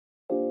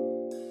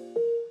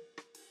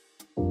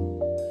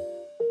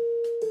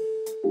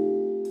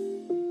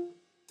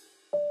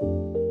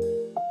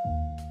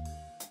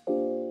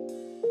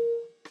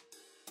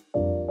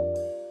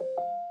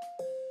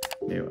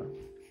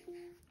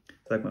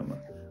Sag mal,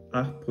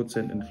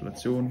 8%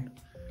 Inflation,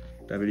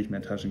 da will ich mehr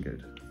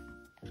Taschengeld.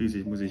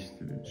 Schließlich muss ich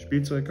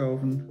Spielzeug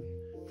kaufen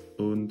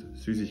und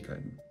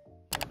Süßigkeiten.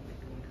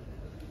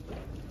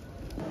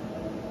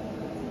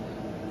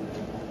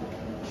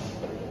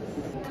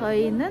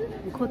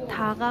 저희는 곧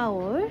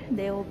다가올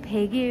네오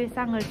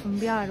백일상을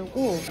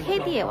준비하려고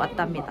테디에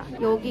왔답니다.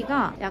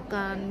 여기가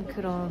약간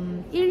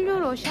그런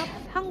 1유로 샵?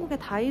 한국의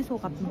다이소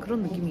같은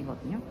그런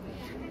느낌이거든요.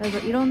 그래서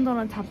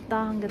이런저런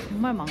잡다한 게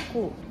정말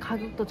많고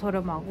가격도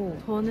저렴하고,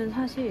 저는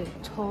사실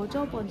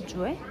저저번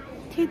주에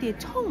테디에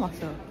처음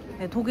왔어요.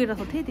 네,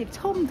 독일에서 테디에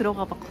처음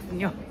들어가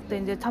봤거든요. 근데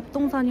이제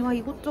잡동사니 막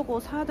이것저것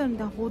사야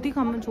되는데 어디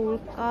가면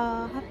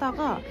좋을까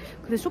하다가,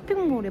 근데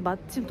쇼핑몰에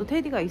마침 또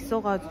테디가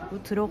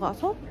있어가지고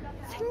들어가서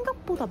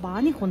생각보다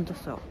많이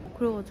건졌어요.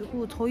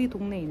 그래가지고 저희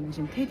동네에 있는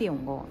지금 테디에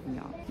온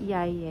거거든요. 이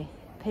아이의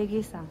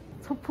백일상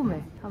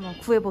소품을 한번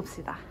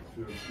구해봅시다.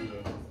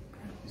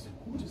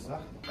 Gute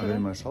Sachen. Aber wenn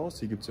du mal schaust,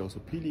 hier gibt es ja auch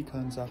so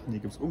Pelikan-Sachen, hier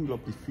gibt es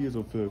unglaublich viel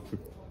so für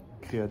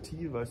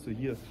kreativ, weißt du,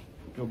 hier,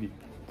 여기.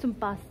 좀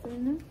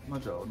basteln.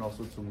 맞아, und auch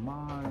so zum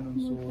Malen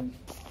und so.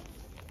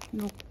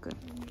 요끔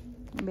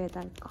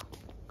매달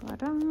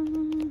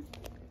거랑,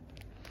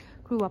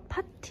 그리고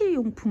파티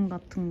용품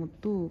같은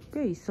것도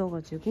꽤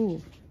있어가지고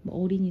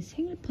뭐 어린이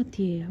생일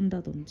파티에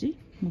한다든지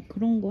뭐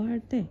그런 거 할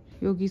때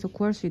여기서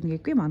구할 수 있는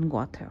게 꽤 많은 것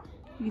같아요.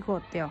 이거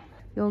어때요?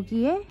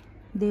 여기에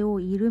네오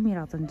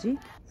이름이라든지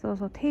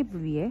써서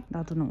테이블 위에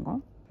놔두는 거,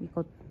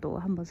 이것도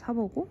한번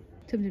사보고.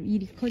 점점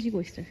일이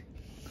커지고 있어요.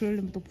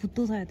 그러려면 또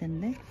붓도 사야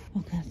되는데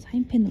그냥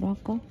사인펜으로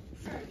할까?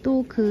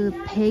 또 그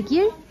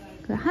백일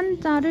그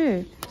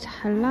한자를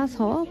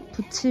잘라서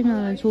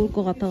붙이면 좋을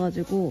것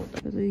같아가지고,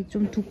 그래서 이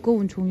좀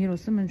두꺼운 종이로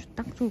쓰면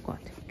딱 좋을 것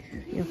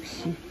같아요.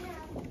 역시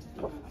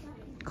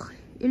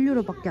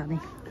 1유로밖에 안 해.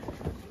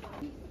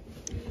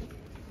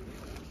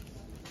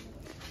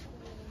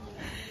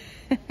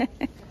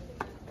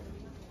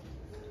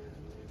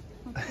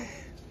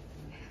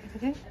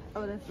 Okay?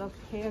 Aber das ist auch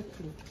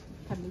careful.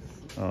 Kann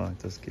ich. Ah,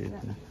 das geht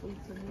nicht.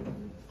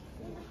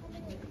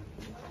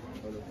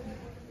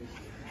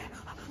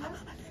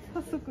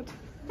 Das ist so gut.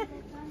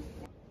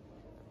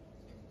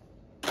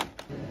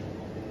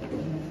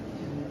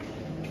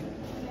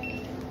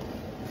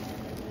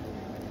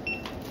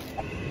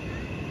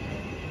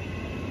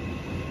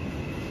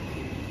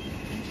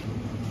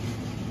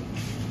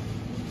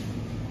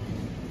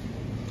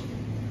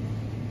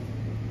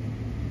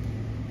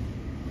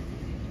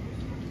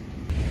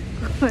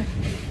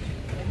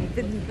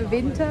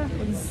 Winter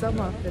und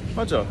Sommer.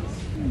 맞아.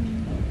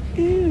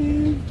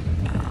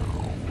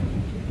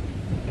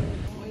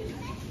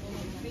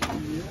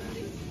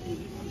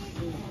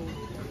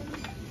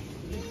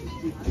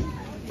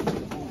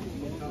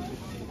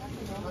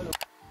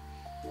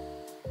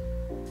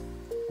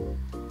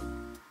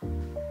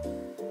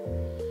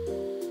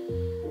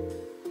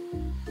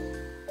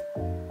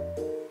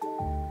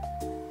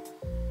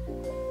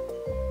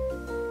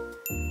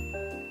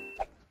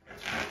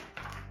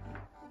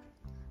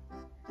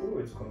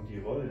 Jetzt kommen die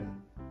Rollen.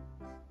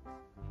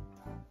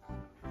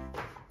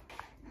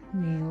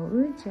 네오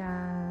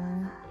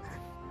의자.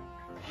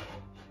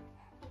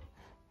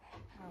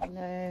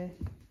 오늘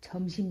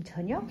점심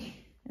저녁?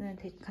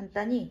 되게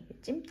간단히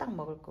찜닭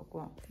먹을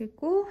거고,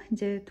 그리고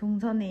이제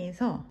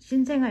동선회에서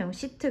신생아용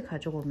시트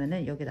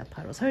가져오면은 여기다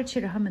바로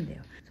설치를 하면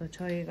돼요. 그래서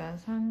저희가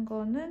산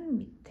거는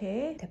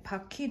밑에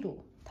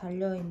바퀴도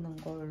달려있는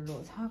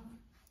걸로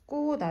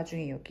샀고,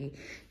 나중에 여기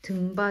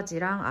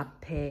등받이랑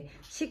앞에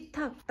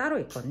식탁 따로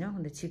있거든요.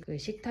 근데 지금 그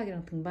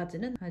식탁이랑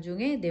등받이는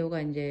나중에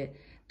네오가 이제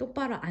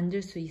똑바로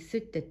앉을 수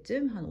있을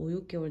때쯤 한 5,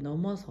 6개월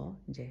넘어서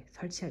이제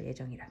설치할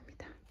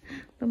예정이랍니다.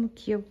 너무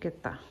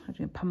귀엽겠다.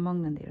 나중에 밥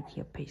먹는데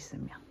이렇게 옆에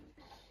있으면.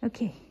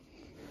 오케이.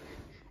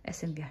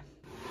 SMBR.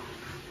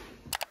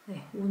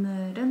 네,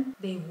 오늘은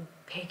네오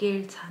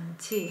백일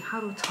잔치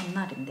하루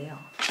전날인데요.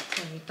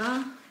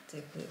 저희가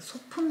이제 그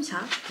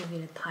소품샵,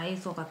 독일의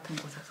다이소 같은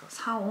곳에서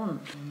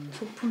사온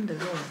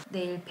소품들로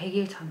내일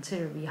백일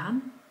잔치를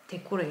위한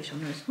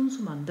데코레이션을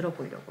손수 만들어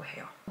보려고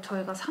해요.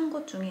 저희가 산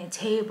것 중에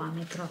제일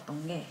마음에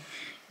들었던 게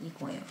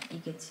이거예요.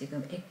 이게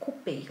지금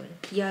에코백이거든요.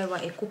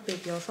 DIY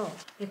에코백이어서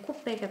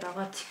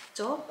에코백에다가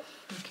직접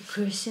이렇게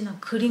글씨나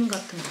그림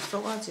같은 거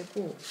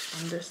써가지고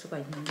만들 수가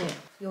있는데,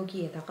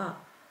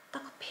 여기에다가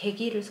딱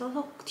백일을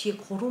써서 뒤에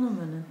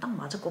걸어놓으면 딱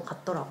맞을 것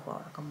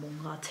같더라고요. 약간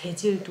뭔가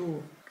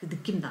재질도 그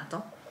느낌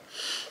나죠?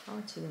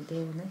 지금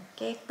네오는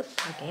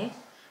깨끗하게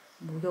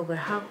목욕을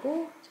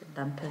하고 지금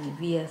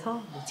남편이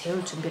위에서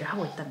재울 준비를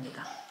하고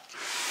있답니다.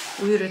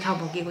 우유를 다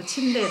먹이고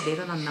침대에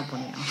내려놨나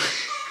보네요.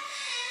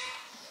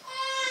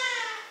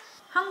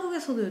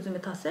 한국에서도 요즘에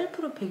다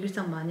셀프로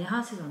백일상 많이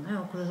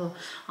하시잖아요. 그래서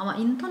아마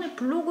인터넷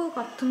블로그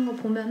같은 거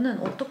보면은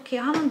어떻게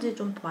하는지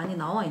좀 많이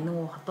나와 있는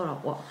것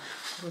같더라고요.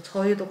 그래서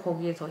저희도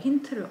거기에서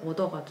힌트를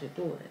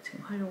얻어가지고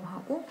지금 하려고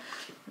하고,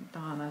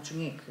 이따가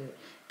나중에 그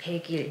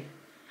백일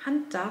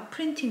한자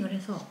프린팅을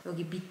해서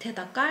여기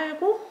밑에다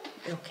깔고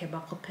이렇게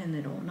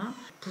마커펜으로나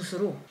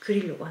붓으로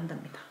그리려고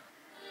한답니다.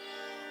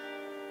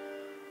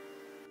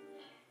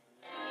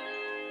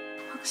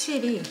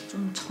 확실히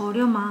좀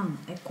저렴한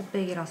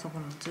에코백이라서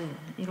그런지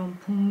이런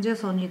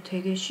봉제선이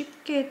되게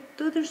쉽게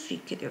뜯을 수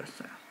있게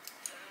되었어요.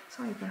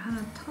 그래서 이걸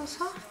하나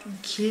터서 좀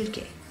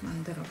길게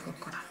만들어 볼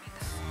거랍니다.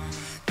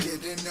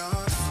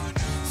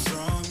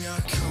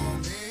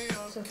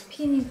 그래서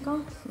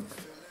피니까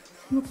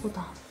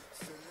생각보다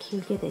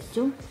길게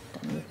됐죠?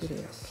 일단 여기를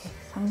이렇게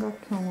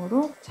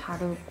삼각형으로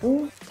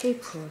자르고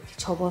테이프로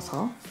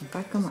접어서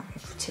깔끔하게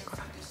붙일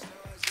거랍니다.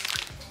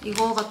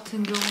 이거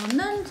같은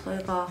경우는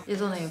저희가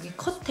예전에 여기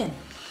커튼,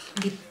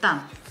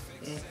 밑단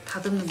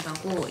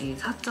다듬는다고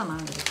샀잖아요.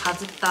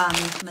 바짓단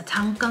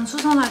잠깐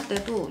수선할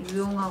때도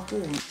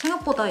유용하고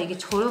생각보다 이게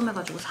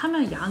저렴해가지고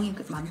사면 양이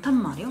많단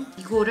말이에요.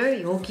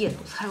 이거를 여기에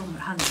또 사용을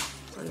하네요.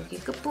 그래서 여기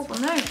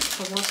끝부분을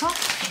접어서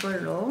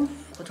이걸로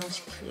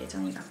고정시킬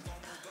예정이랍니다.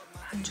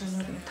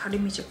 한준으로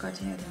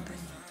다리미질까지 해야 된다니.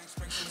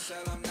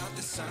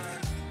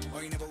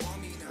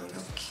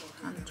 이렇게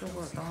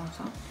안쪽으로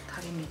넣어서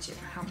다리미질을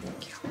하고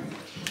올게요.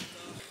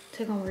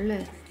 제가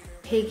원래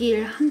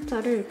백일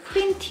한자를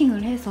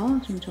프린팅을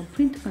해서 좀 전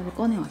프린트까지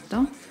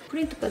꺼내왔죠.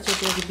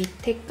 프린트까지도 여기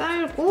밑에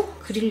깔고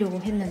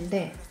그리려고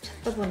했는데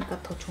찾다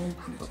보니까 더 좋은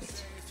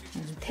방법이지.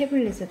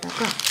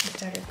 태블릿에다가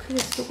글자를 크게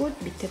쓰고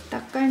밑에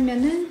딱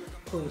깔면은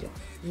보이죠?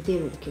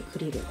 이대로 이렇게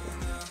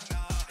그리려고요.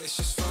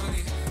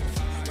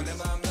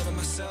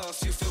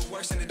 You feel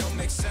worse and it don't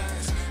make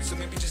sense. So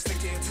maybe just stick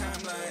to your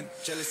timeline.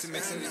 Jealousy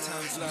makes any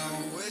time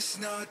flow. It's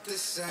not the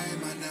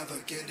same. I never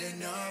get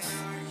enough.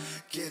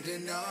 Get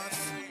enough.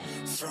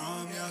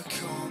 From your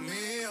call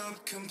me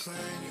up,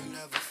 complain. You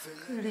never feel.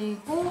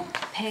 그리고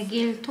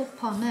백일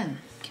토퍼는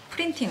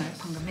프린팅을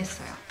방금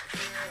했어요.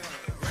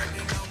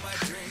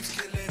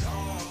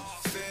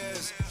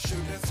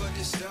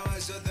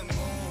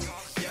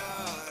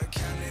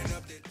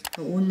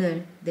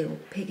 오늘 내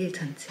백일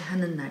잔치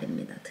하는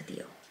날입니다.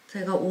 드디어.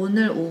 제가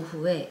오늘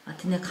오후에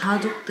마틴의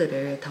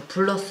가족들을 다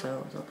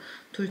불렀어요. 그래서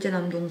둘째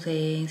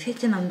남동생,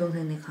 셋째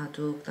남동생네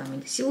가족, 그다음에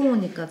이제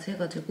시부모님까지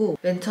해가지고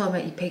맨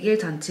처음에 이 백일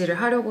잔치를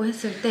하려고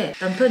했을 때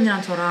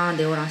남편이랑 저랑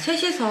네오랑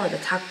셋이서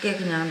이제 작게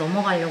그냥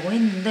넘어가려고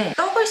했는데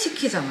떡을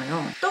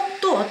시키잖아요.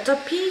 떡도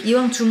어차피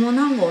이왕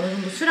주문한 거 어느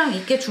정도 수량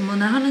있게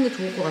주문을 하는 게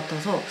좋을 것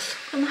같아서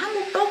그럼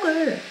한국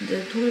떡을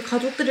이제 독일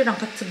가족들이랑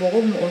같이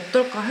먹어보면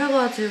어떨까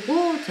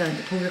해가지고 제가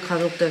이제 독일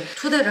가족들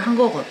초대를 한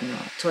거거든요.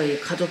 저희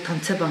가족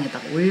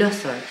단체방에다가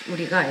올렸어요.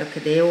 우리가 이렇게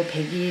네오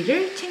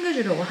백일을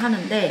챙겨주려고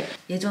하는데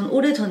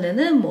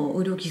오래전에는 뭐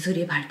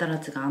의료기술이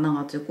발달하지가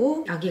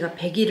않아가지고 아기가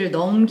 100일을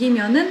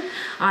넘기면은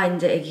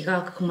이제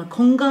아기가 정말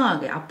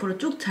건강하게 앞으로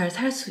쭉 잘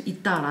살 수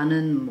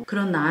있다라는 뭐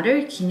그런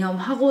날을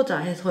기념하고자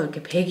해서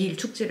이렇게 100일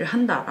축제를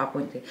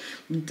한다라고 이제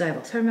문자에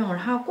막 설명을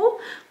하고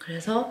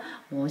그래서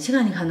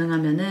시간이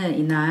가능하면은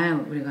이날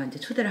우리가 이제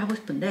초대를 하고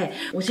싶은데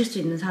오실 수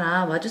있는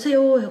사람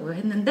와주세요 하고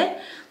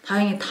했는데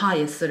다행히 다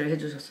예스를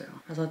해주셨어요.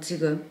 그래서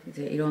지금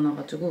이제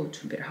일어나가지고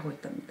준비를 하고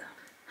있답니다.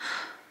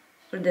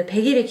 그런데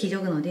 100일의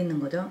기적은 어디 있는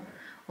거죠?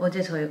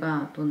 어제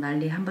저희가 또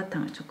난리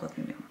한바탕을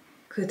쳤거든요.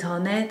 그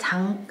전에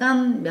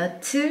잠깐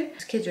며칠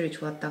스케줄이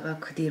좋았다가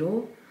그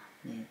뒤로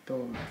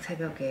또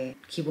새벽에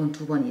기본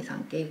 2번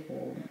이상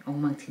깨고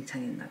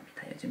엉망진창이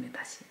납니다. 요즘에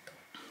다시 또.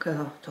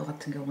 그래서 저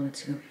같은 경우는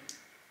지금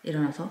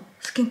일어나서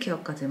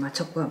스킨케어까지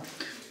마쳤고요.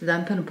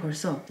 남편은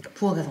벌써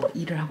부엌에서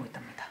일을 하고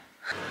있답니다.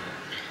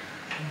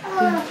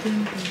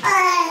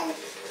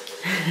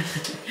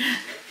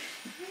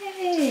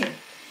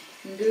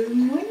 Good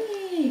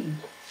morning.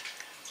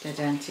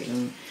 짜잔,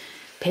 지금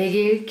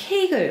 100일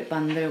케이크를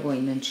만들고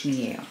있는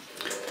중이에요.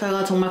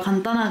 저희가 정말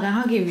간단하게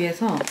하기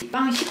위해서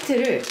빵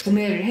시트를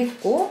구매를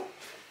했고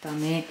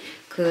그다음에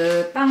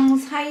그 빵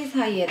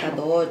사이사이에다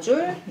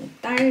넣어줄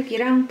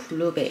딸기랑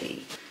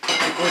블루베리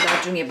그리고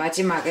나중에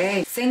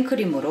마지막에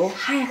생크림으로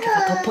하얗게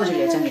다 덮어줄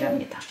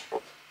예정이랍니다.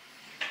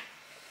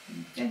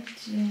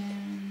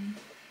 짜잔.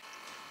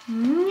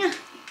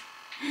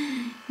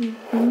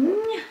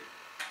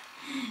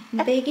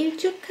 백일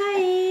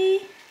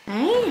축하해.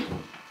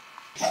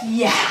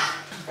 이야.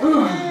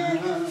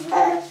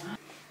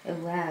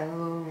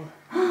 와우.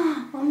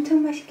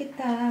 엄청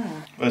맛있겠다.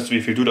 Weißt du,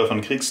 wie viel du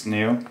davon kriegst,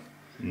 Neo?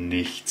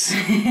 Nichts.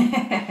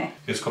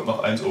 Jetzt kommt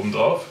noch eins oben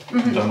drauf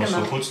und dann muss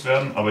verputzt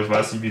werden, aber ich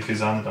weiß nicht, wie viel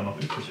Sahne da noch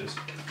übrig ist.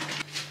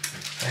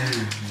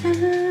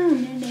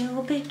 오늘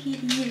네오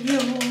백일이에요.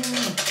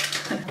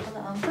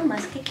 아빠가 엄청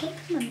맛있게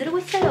케이크 만들고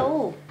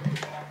있어요.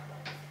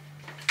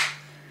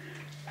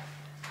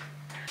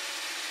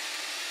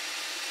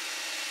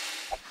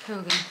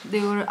 결국엔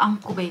네오를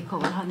안고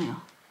메이크업을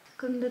하네요.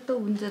 근데 또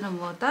문제는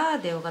뭐다?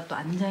 네오가 또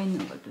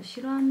앉아있는 걸 또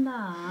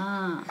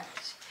싫어한다.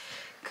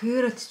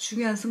 그렇지,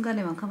 중요한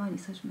순간에만 가만히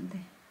있어주면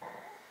돼.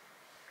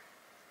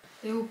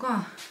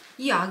 네오가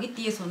이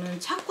아기띠에서는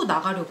자꾸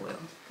나가려고 해요.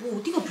 뭐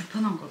어디가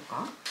불편한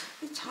걸까?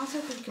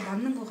 자세가 이렇게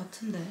맞는 것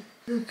같은데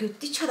왜 이렇게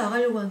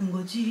뛰쳐나가려고 하는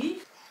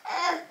거지?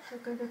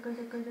 잠깐.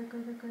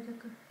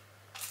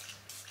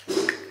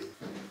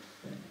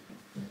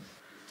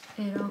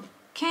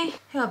 이렇게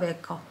헤어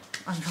메이크업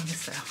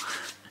완성했어요.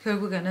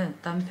 결국에는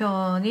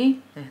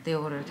남편이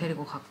네오를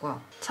데리고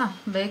갔고요. 참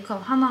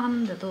메이크업 하나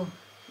하는데도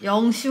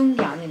영 쉬운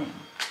게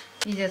아니네요.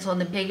 이제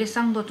저는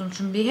백일상도 좀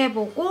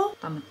준비해보고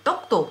그다음에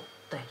떡도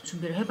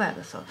준비를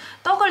해봐야겠어요.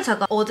 떡을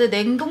제가 어제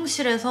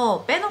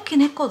냉동실에서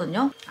빼놓긴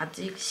했거든요.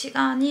 아직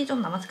시간이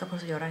좀 남았으니까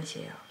벌써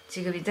 11시예요.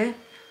 지금 이제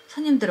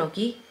손님들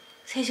오기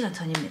 3시간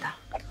전입니다.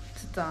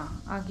 진짜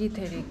아기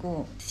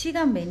데리고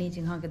시간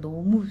매니징하기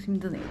너무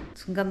힘드네요.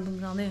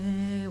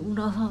 중간중간에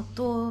울어서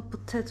또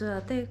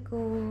보채줘야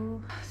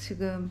되고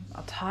지금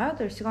자야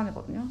될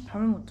시간이거든요.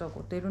 잠을 못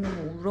자고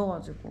내려놓으면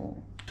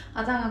울어가지고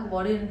아장하고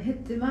머리는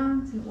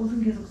했지만 지금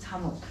옷은 계속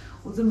잠옷.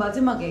 옷은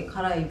마지막에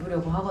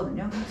갈아입으려고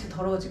하거든요. 혹시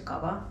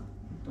더러워질까봐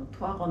또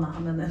토하거나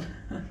하면은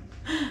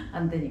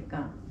안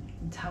되니까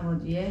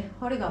잠옷 위에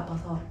허리가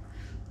아파서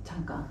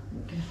잠깐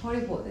이렇게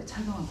허리보호대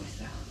착용하고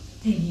있어요.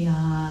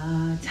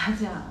 애기야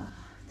자자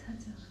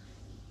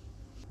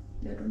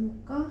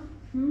내려놓을까?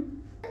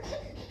 응?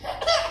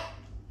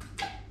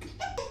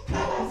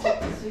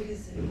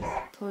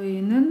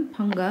 저희는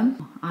방금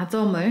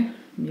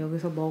아점을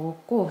여기서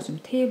먹었고 지금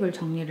테이블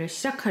정리를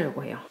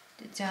시작하려고 해요.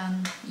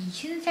 짠! 이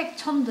흰색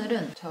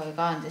천들은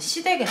저희가 이제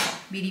시댁에서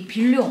미리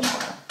빌려온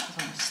거예요.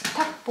 그래서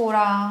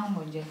식탁보랑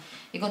뭐 이제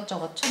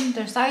이것저것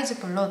천들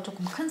사이즈별로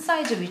조금 큰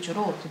사이즈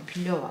위주로 좀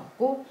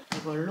빌려왔고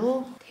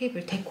이걸로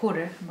테이블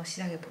데코를 한번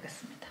시작해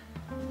보겠습니다.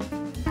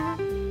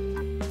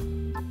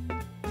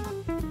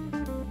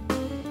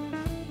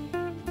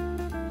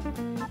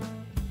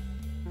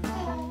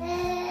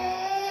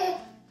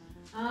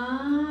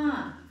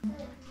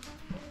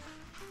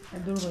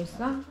 놀고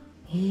있어?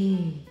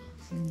 에이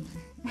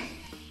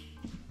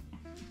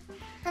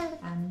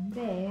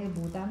안돼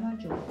못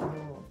안아줘.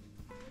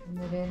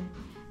 오늘은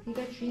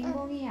네가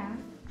주인공이야.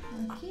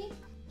 오케이?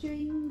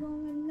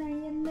 주인공은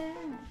나야 나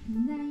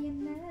나야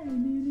나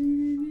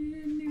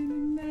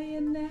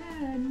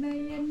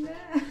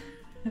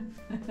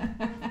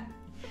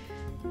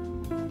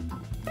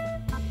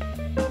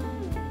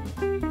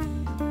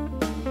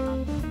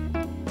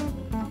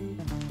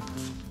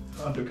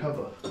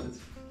Undercover.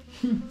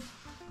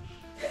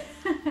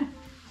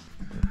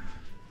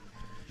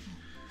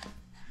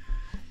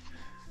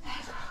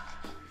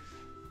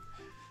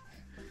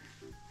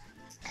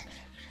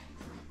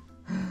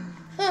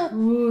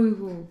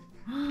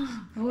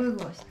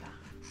 어이구 맛있다.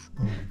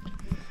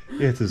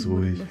 Jetzt ist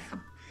ruhig.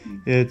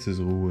 Jetzt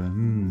ist Ruhe.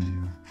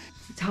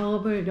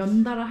 작업을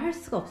연달아 할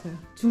수가 없어요.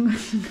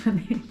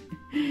 중간중간에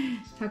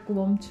자꾸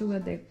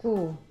멈추게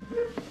되고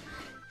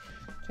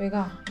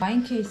저희가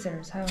와인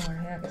케이스를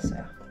사용을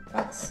해야겠어요.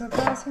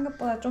 박스가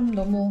생각보다 좀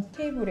너무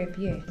테이블에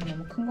비해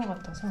너무 큰 것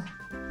같아서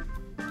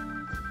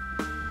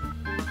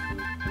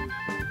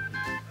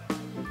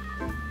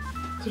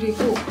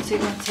그리고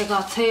지금 제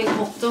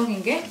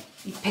걱정인 게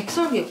이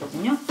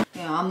백설기거든요.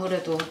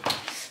 아무래도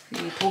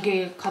이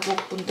독일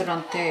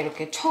가족분들한테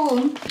이렇게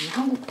처음 이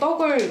한국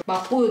떡을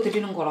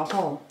맛보여드리는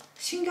거라서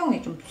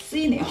신경이 좀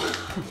쓰이네요.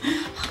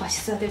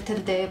 맛있어야 될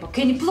텐데 막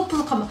괜히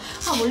푸석푸석하면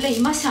원래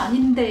이 맛이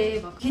아닌데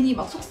막 괜히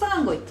막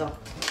속상한 거 있죠.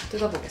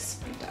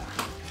 뜯어보겠습니다.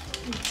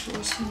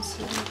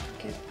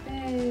 조심스럽게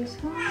빼서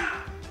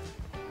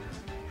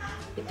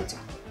예쁘죠?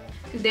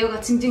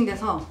 네오가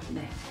징징대서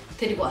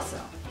데리고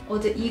왔어요.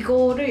 어제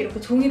이거를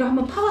이렇게 종이로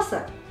한번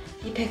파봤어요.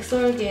 이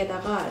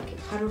백설기에다가 이렇게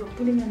가루로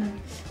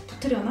뿌리면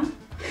붙으려나?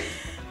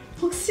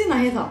 혹시나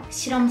해서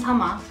실험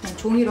삼아 그냥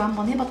종이로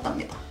한번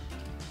해봤답니다.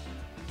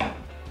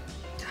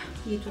 자,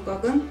 이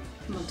조각은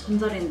한번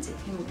전자레인지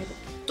해볼게요.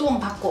 뚜껑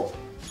닫고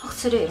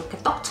확실히 이렇게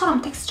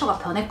떡처럼 텍스처가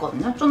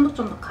변했거든요.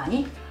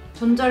 쫀득쫀득하니.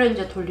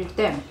 전자레인지에 돌릴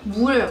때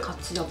물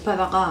같이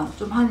옆에다가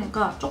좀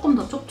하니까 조금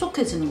더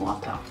촉촉해지는 것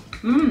같아요.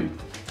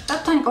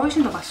 따뜻하니까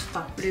훨씬 더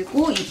맛있다.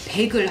 그리고 이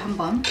백을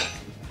한번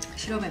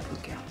실험해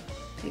볼게요.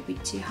 백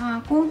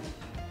위치하고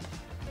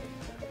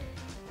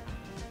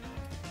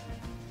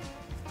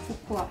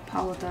코코아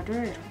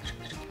파우더를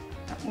이렇게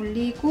딱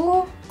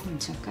올리고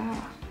엄청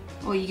깔아.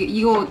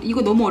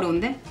 이거 너무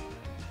어려운데?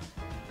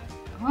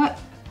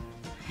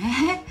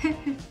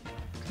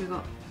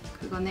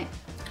 그거네.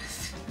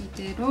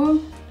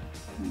 이대로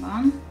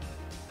한번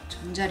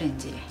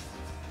전자레인지에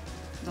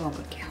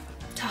넣어볼게요.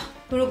 자,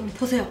 여러분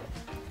보세요.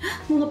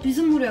 뭔가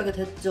비스무리하게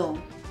됐죠?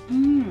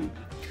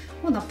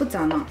 나쁘지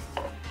않아.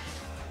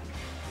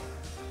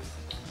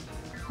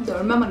 근데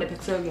얼마만에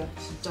백설기야,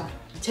 진짜.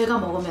 제가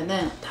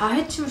먹으면은 다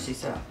해치울 수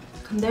있어요.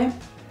 근데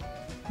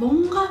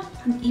뭔가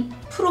한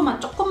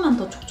 2%만 조금만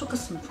더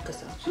촉촉했으면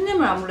좋겠어요.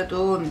 손님을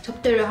아무래도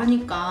접대를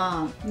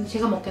하니까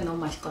제가 먹기엔 너무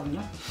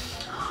맛있거든요.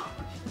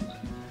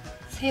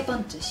 세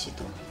번째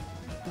시도.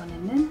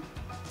 이번에는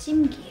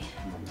찜기에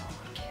한번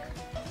넣어볼게요.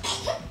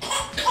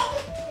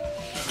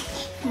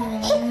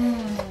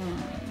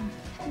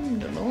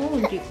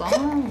 우리가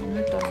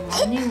오늘따라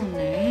많이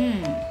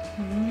오네.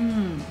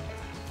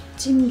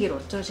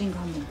 찜기로 쪄진 거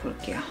한번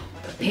볼게요.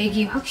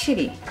 백이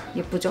확실히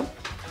예쁘죠?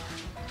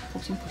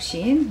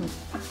 보신.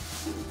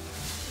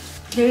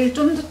 제일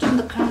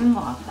쫀득쫀득한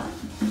것 같다.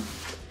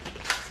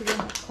 지금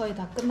거의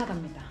다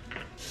끝나갑니다.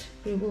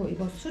 그리고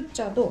이거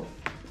숫자도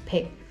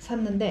 100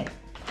 샀는데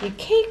이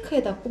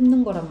케이크에다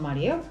꼽는 거란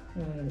말이에요.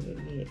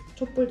 여기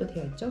촛불도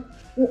되어 있죠?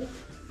 오!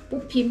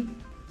 뽑힘!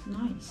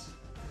 나이스!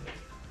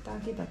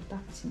 딱이다,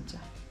 딱 진짜.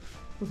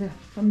 보세요.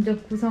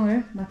 점점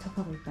구성을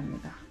맞춰가고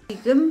있답니다.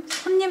 지금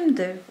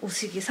손님들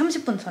오시기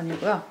 30분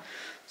전이고요.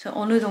 저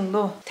어느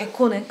정도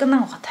데코는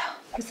끝난 것 같아요.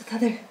 그래서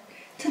다들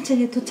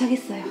천천히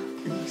도착했어요.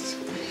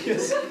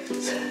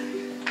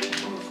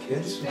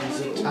 Kennst du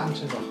diese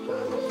Tante noch gar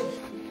nicht?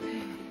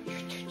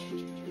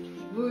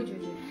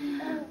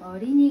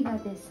 어린이가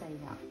됐어요.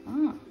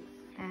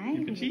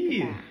 아이고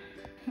예쁘다.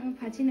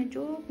 바지는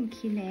조금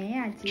기네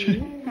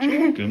아직.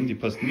 Stimmt, die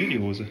passt mir die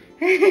Hose.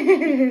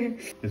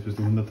 Jetzt bist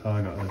du 100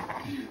 Tage alt.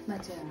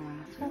 맞아.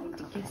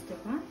 Die Gäste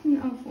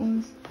warten auf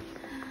uns.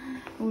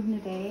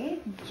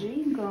 오늘의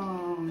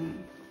주인공.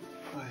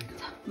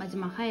 자,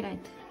 마지막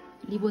하이라이트.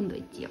 리본도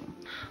있지요.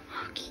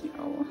 아,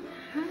 귀여워.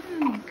 아,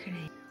 그래.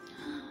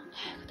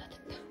 아이고, 다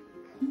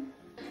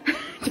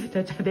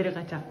됐다. 자,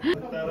 내려가자.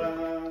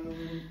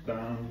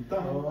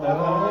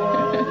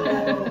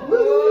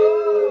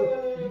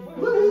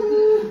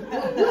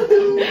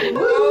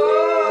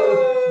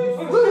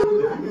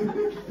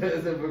 Der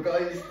ist ja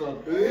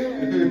begeistert.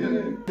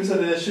 Du bist ja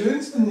der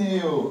schönste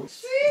Neo.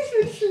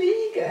 Süße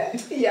Fliege.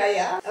 Ja,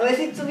 ja. Aber es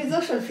sieht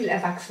sowieso schon viel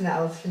erwachsener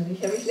aus, finde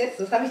ich. Das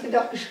habe ich dir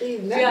doch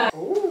geschrieben, ne? Ja.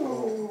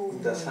 Oh.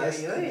 Das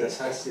heißt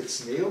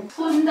jetzt Neo?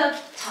 100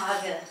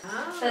 Tage.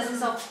 Das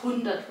ist auch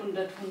 100.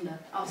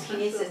 Aus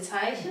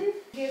Chinesischzeichen.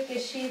 Hier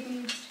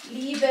geschrieben,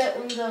 liebe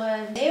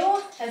unsere Neo,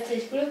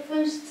 herzlichen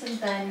Glückwunsch zu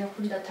deinem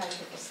 100 Tage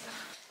Geburtstag.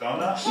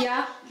 Dauna?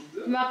 Ja,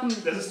 machen wir.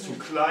 Das ist zu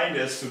klein,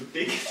 der ist zu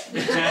dick.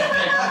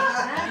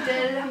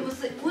 Der muss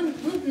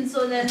unten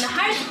so einen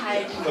Hals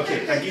halten.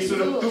 Okay, dann gehst du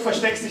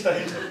versteckst dich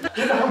dahinter.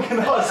 Genau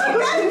so.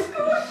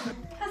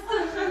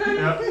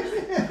 Ja.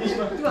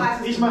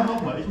 Ich mach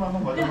nochmal, dann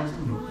machst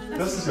du noch.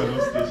 Das ist ja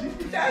lustig.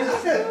 Das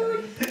ist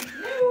gut.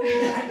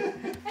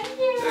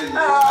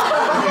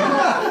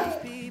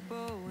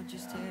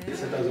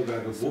 Jetzt hat er sogar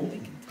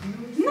gewunken.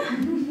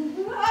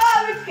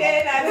 Mit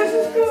Kindern, das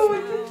ist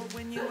gut.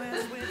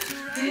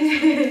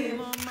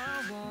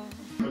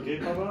 Okay,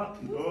 Papa.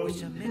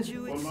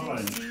 Und mal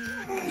rein.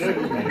 Sehr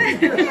gut.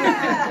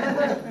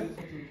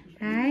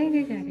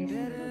 아이고 잘했어.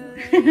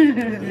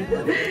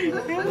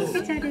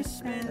 아이고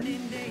잘했어.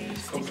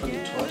 Kommt von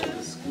der Torte,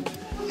 das ist gut.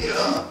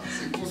 Ja,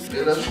 ist gut.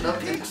 Ja, das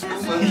schnappt jetzt.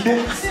 Guck mal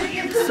jetzt.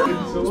 So,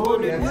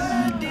 jetzt.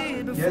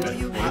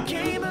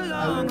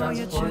 Alle ganz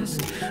freundlich.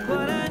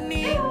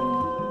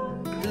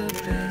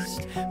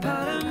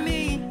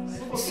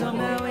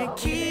 Somehow it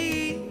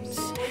keeps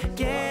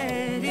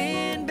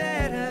getting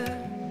better.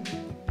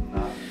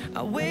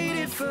 I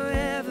waited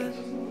forever,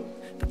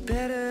 but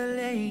better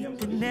late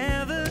than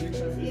never.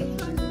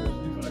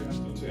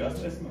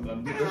 Zuerst essen und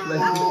dann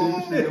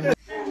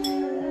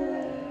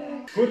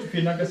Gut,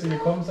 vielen Dank, dass ihr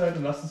gekommen seid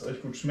und lasst es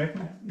euch gut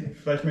schmecken.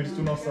 Vielleicht möchtest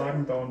du noch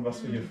sagen, Daun,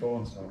 was wir hier vor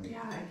uns haben.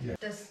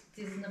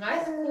 Diesen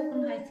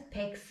Reiskuchen heißt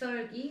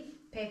Peksolgi.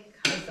 Pek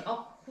heißt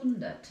auch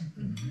 100.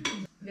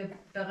 Wir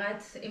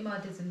bereiten immer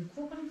diesen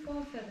Kuchen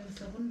vor für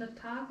diese 100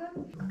 Tage.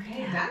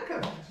 Okay, danke.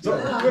 So,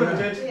 gut,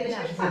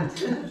 Ja, spannend.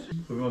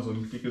 so immer so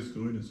ein dickes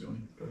grünes, ja.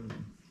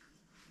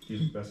 Die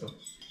sind besser.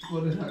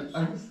 Wurde halt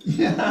Angst.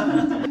 Die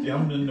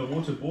haben eine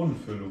rote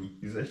Bohnenfüllung,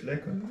 die ist echt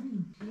lecker.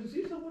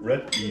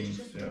 Red Beans,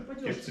 ja.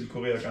 Gibt es in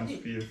Korea ganz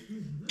viel.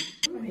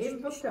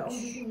 Eben wirkt er auch ein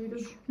bisschen müde.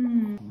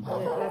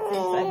 Lass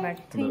uns einmal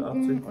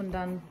trinken und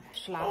dann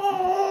schlafen.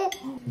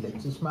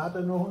 Letztes Mal hat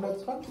er nur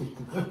 120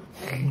 gekriegt.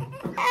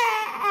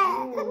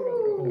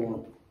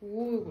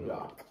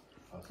 Ja,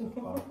 hast du ein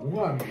paar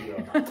Hunger wieder.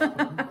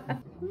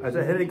 Also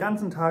er hätte den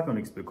ganzen Tag noch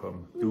nichts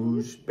bekommen.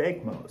 Du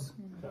Speckmaus.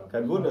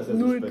 Kein Wunder, dass er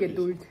so Null speckig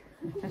Geduld.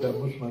 Da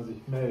muss man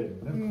sich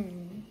melden, ne?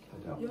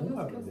 Hat er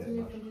Hunger, wenn der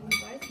immer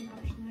schreit.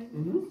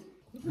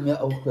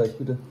 Ja, auch gleich,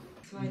 bitte.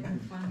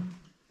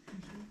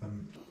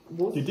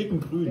 Die dicken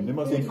Grünen, nimm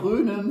mal so. Die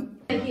Grünen.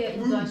 Hier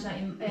in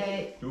Deutschland,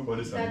 Du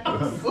wolltest sagen.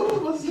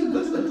 Oh, was ist denn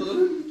das da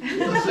drin?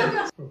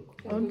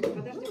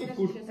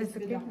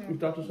 Ich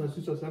dachte, das heißt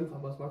süßer Senf,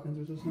 aber es war kein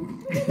süßer Senf.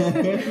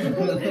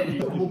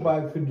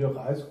 Wobei, ich finde,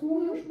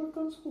 Reiskuchen schmeckt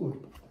ganz gut.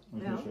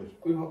 Ja, schon.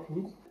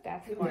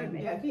 das freut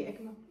mich. Ja, die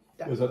Ecke noch.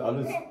 Ihr seid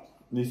alles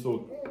nicht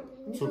so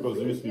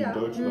zuckersüß wie in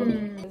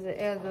Deutschland. Also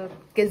eher so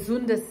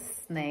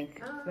gesundes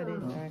Snack, würde ich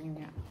sagen,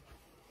 ja.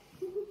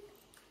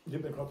 Ich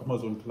habe ja gerade noch mal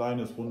so ein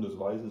kleines, rundes,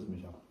 weißes,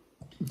 Micha.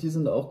 Die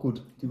sind auch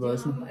gut, die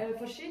weißen. Die haben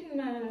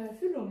verschiedene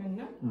Füllungen,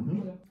 ne?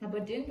 Aber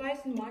den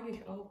weißen mag ich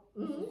auch.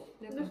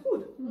 Das ist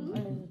gut.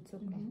 Also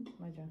Zucker.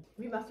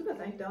 Wie machst du das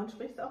eigentlich da? Und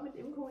sprichst du auch mit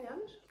ihm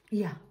Koreanisch?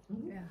 Ja,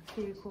 ja,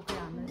 viel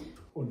Koreanisch.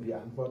 Und wie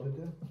antwortet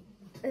er?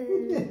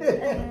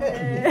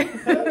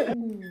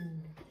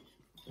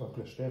 Ach,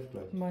 der schläft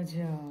gleich.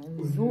 Maja,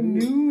 so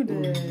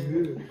müde.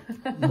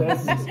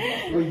 Best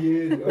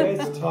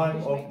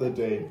time of the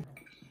day.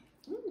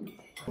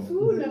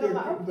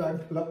 Dann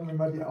klappen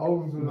immer die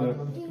Augen so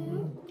langsam zu.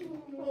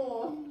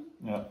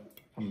 Ja,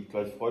 und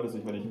gleich freut er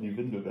sich, wenn ich in die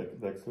Windel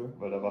wechsle,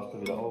 weil da wacht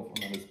er wieder auf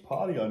und dann ist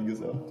Party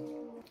angesagt.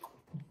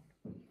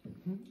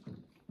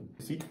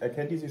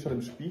 Erkennt die sich schon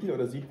im Spiegel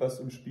oder sieht, was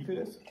im Spiegel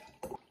ist?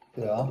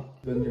 Ja,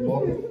 wenn die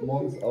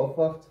morgens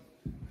aufwacht,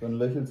 dann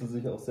lächelt sie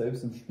sich auch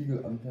selbst im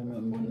Spiegel an.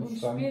 Und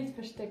spielt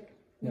Versteck.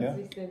 Mit Ja?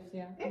 sich selbst,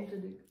 ja.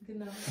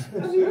 Genau.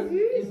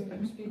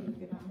 Im Spiegel,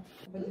 genau.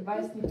 Aber sie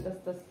weiß nicht,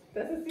 dass das.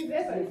 Das ist die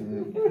selber.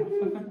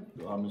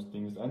 Du armes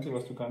Ding. Das Einzige,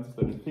 was du kannst, ist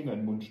deine Finger in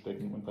den Mund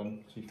stecken und dann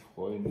sich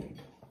freuen. Und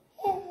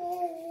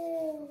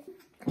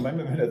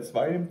manchmal, wenn er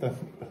zwei nimmt, dann.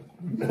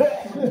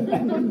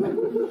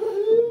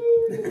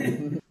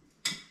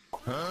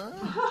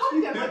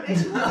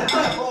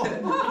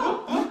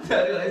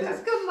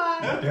 Das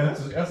gemacht. Der hat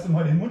das erste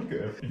Mal den Mund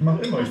geöffnet. Ich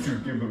mache immer, ich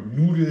gebe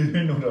Nudeln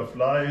hin oder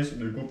Fleisch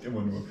und er guckt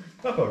immer nur.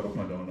 Papa, guck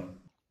mal da unten.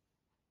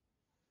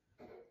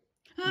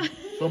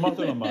 So macht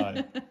er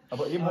normal.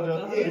 Aber eben hat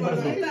er immer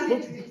so.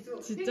 Guck.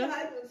 Finger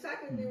halten und zack,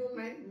 in dem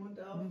Moment Mund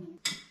auf.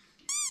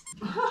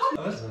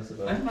 Was hast du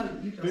da? Manchmal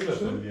Bilder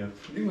von mir.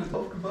 irgendwas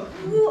aufgemacht.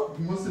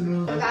 Du musst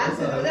nur.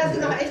 Wahnsinn, oder? Das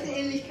ist doch echt eine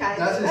Ähnlichkeit.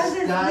 Da ist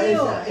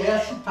er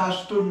erst ein paar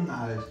Stunden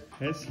alt.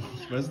 Hässlich.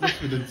 Was ist das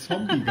für ein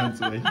Zombie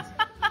ganz rechts?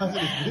 Hast du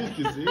das Bild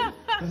gesehen?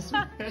 Das ist so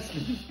ein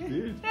hässliches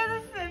Bild.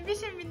 Das ist ein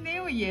bisschen wie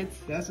Neo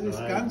jetzt. Das ist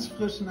Nein. ganz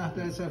frisch nach,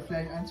 da ist er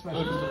vielleicht 1, 2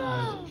 Stunden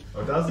alt.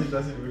 Aber das sieht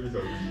wirklich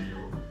aus wie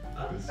Neo.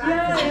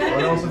 Ja,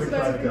 Oder auch so eine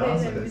kleine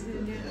Gase.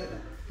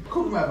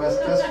 Guck mal, was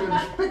das für ein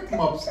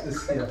Speckmops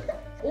ist hier.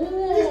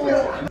 Oh!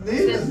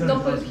 Nee, Das ist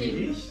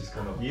Doppelkinn. Ich? Das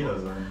kann doch jeder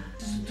sein.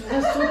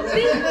 Das ist so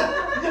dick.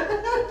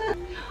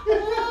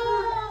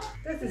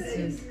 Das ist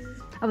süß.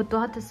 Aber du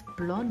hattest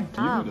blond.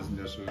 Ah, Das sind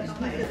ja schön.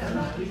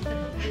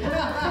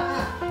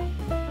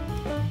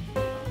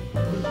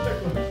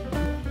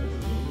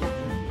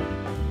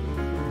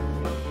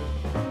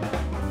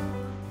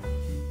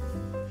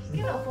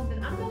 Genau, von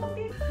den anderen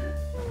geht.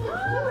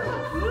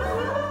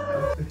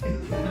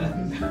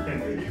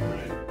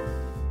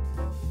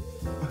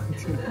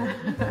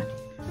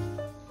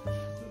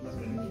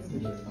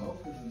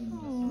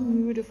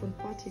 müde von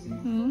Party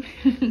gemacht.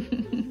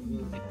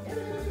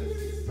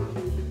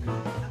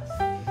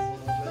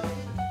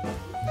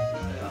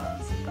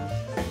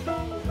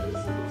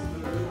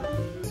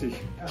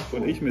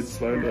 Und ich mit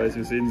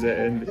 32 sehen sehr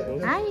ähnlich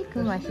aus.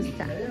 아이고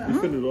맛있다. Ich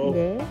finde du auch.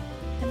 네.